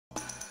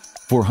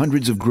For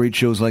hundreds of great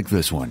shows like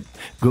this one,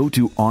 go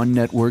to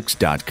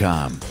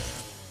OnNetworks.com.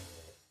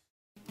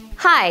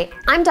 Hi,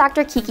 I'm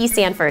Dr. Kiki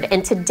Sanford,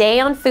 and today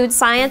on Food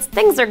Science,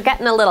 things are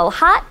getting a little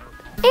hot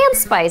and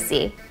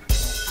spicy.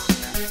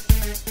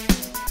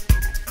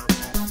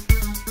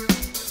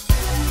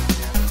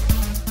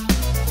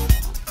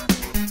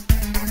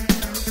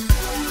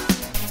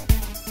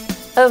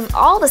 Of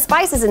all the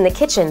spices in the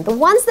kitchen, the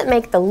ones that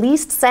make the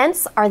least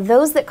sense are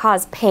those that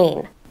cause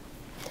pain.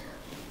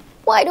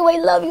 Why do I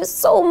love you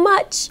so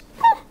much?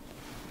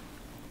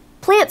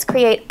 Plants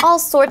create all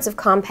sorts of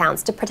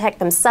compounds to protect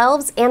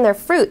themselves and their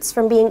fruits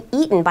from being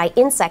eaten by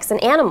insects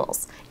and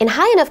animals. In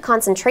high enough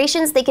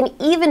concentrations, they can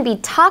even be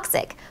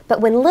toxic, but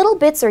when little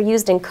bits are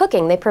used in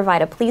cooking, they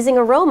provide a pleasing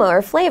aroma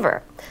or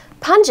flavor.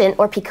 Pungent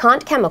or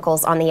piquant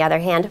chemicals, on the other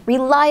hand,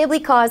 reliably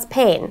cause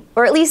pain,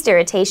 or at least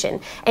irritation,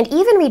 and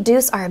even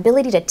reduce our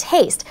ability to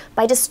taste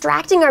by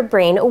distracting our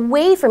brain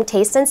away from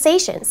taste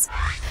sensations.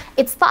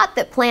 It's thought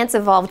that plants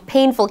evolved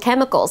painful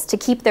chemicals to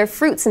keep their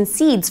fruits and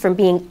seeds from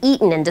being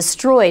eaten and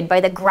destroyed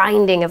by the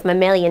grinding of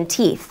mammalian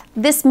teeth.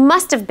 This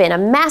must have been a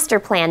master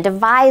plan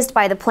devised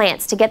by the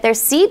plants to get their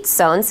seeds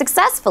sown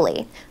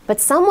successfully.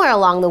 But somewhere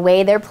along the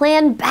way, their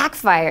plan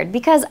backfired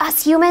because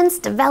us humans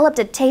developed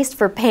a taste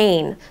for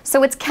pain.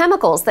 So it's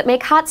chemicals that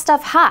make hot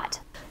stuff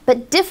hot.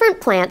 But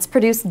different plants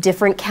produce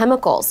different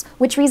chemicals,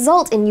 which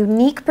result in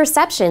unique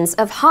perceptions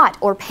of hot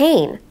or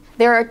pain.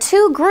 There are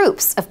two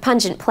groups of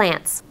pungent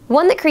plants.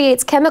 One that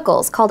creates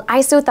chemicals called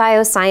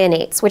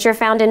isothiocyanates, which are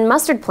found in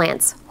mustard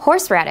plants,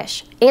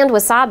 horseradish, and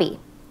wasabi.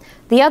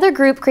 The other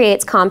group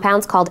creates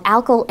compounds called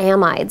alkyl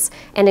amides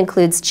and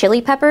includes chili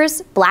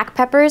peppers, black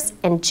peppers,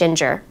 and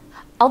ginger.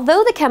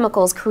 Although the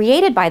chemicals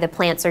created by the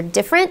plants are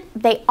different,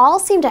 they all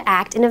seem to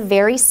act in a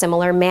very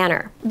similar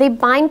manner. They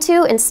bind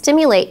to and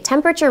stimulate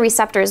temperature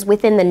receptors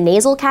within the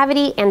nasal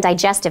cavity and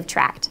digestive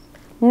tract.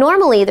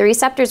 Normally, the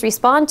receptors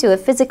respond to a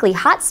physically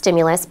hot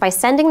stimulus by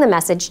sending the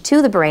message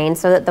to the brain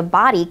so that the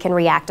body can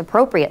react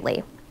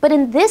appropriately. But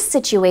in this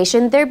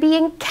situation, they're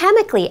being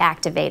chemically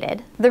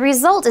activated. The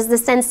result is the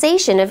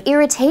sensation of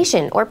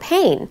irritation or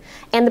pain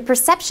and the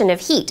perception of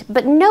heat,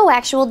 but no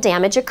actual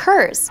damage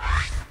occurs.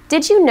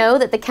 Did you know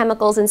that the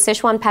chemicals in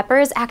Sichuan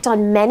peppers act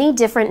on many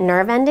different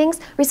nerve endings,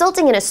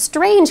 resulting in a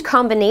strange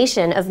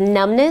combination of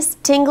numbness,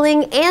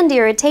 tingling, and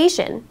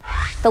irritation?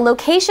 The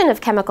location of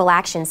chemical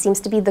action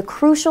seems to be the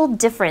crucial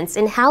difference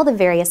in how the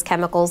various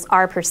chemicals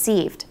are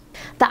perceived.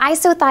 The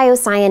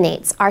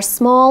isothiocyanates are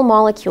small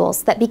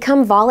molecules that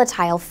become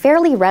volatile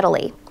fairly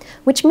readily,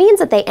 which means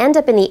that they end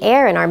up in the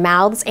air in our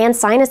mouths and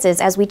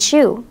sinuses as we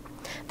chew.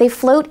 They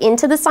float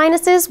into the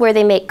sinuses where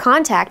they make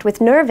contact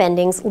with nerve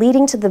endings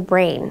leading to the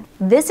brain.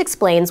 This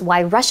explains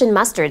why Russian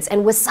mustards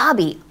and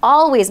wasabi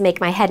always make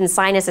my head and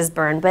sinuses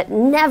burn, but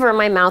never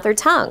my mouth or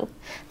tongue.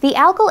 The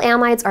alkyl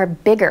amides are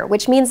bigger,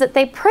 which means that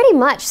they pretty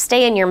much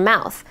stay in your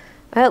mouth,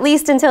 at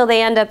least until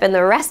they end up in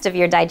the rest of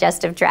your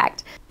digestive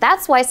tract.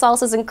 That's why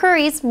salsas and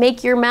curries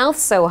make your mouth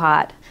so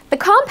hot. The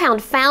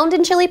compound found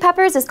in chili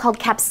peppers is called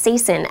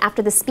capsaicin,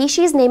 after the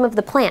species name of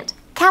the plant,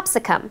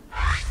 capsicum.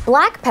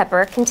 Black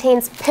pepper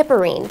contains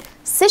piperine.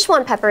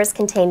 Sichuan peppers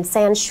contain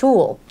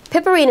sanshool.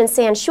 Piperine and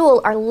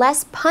sanshool are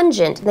less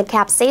pungent than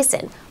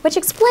capsaicin, which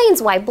explains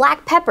why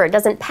black pepper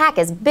doesn't pack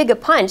as big a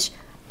punch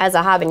as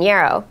a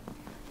habanero.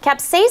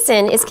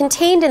 Capsaicin is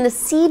contained in the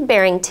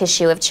seed-bearing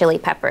tissue of chili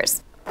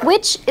peppers,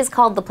 which is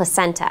called the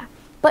placenta.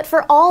 But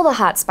for all the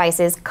hot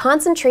spices,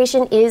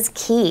 concentration is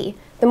key.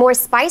 The more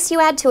spice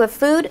you add to a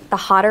food, the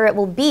hotter it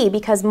will be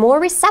because more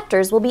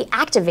receptors will be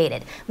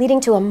activated, leading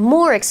to a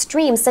more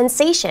extreme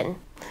sensation.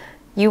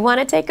 You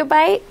want to take a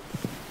bite?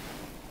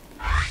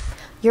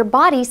 Your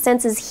body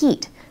senses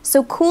heat,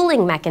 so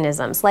cooling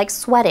mechanisms like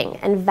sweating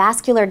and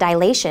vascular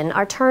dilation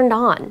are turned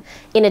on.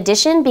 In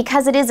addition,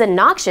 because it is a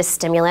noxious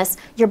stimulus,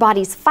 your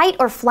body's fight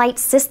or flight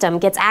system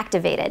gets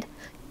activated.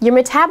 Your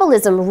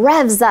metabolism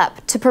revs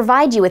up to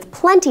provide you with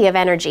plenty of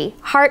energy.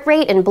 Heart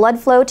rate and blood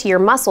flow to your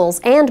muscles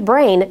and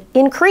brain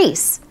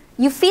increase.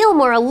 You feel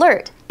more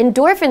alert,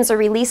 endorphins are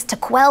released to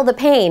quell the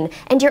pain,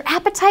 and your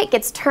appetite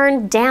gets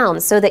turned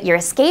down so that your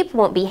escape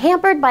won't be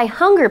hampered by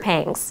hunger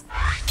pangs.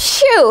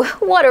 Phew,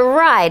 what a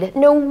ride!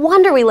 No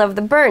wonder we love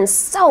the burn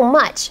so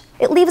much.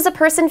 It leaves a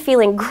person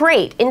feeling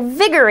great,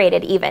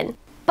 invigorated even.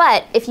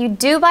 But if you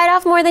do bite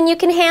off more than you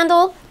can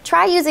handle,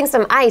 try using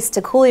some ice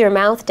to cool your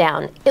mouth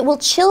down. It will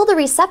chill the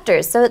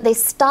receptors so that they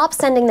stop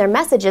sending their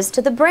messages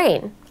to the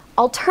brain.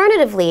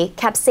 Alternatively,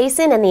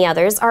 capsaicin and the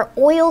others are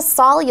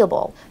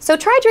oil-soluble, so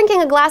try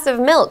drinking a glass of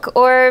milk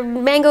or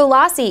mango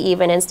lassi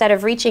even instead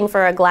of reaching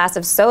for a glass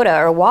of soda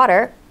or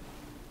water.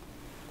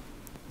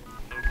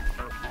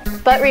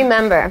 But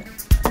remember,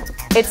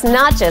 it's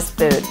not just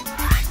food,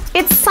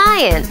 it's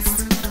science.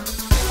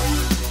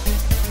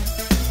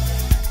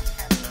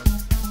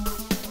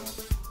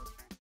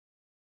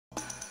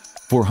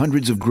 For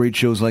hundreds of great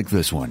shows like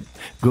this one,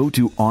 go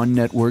to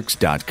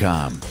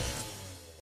OnNetworks.com.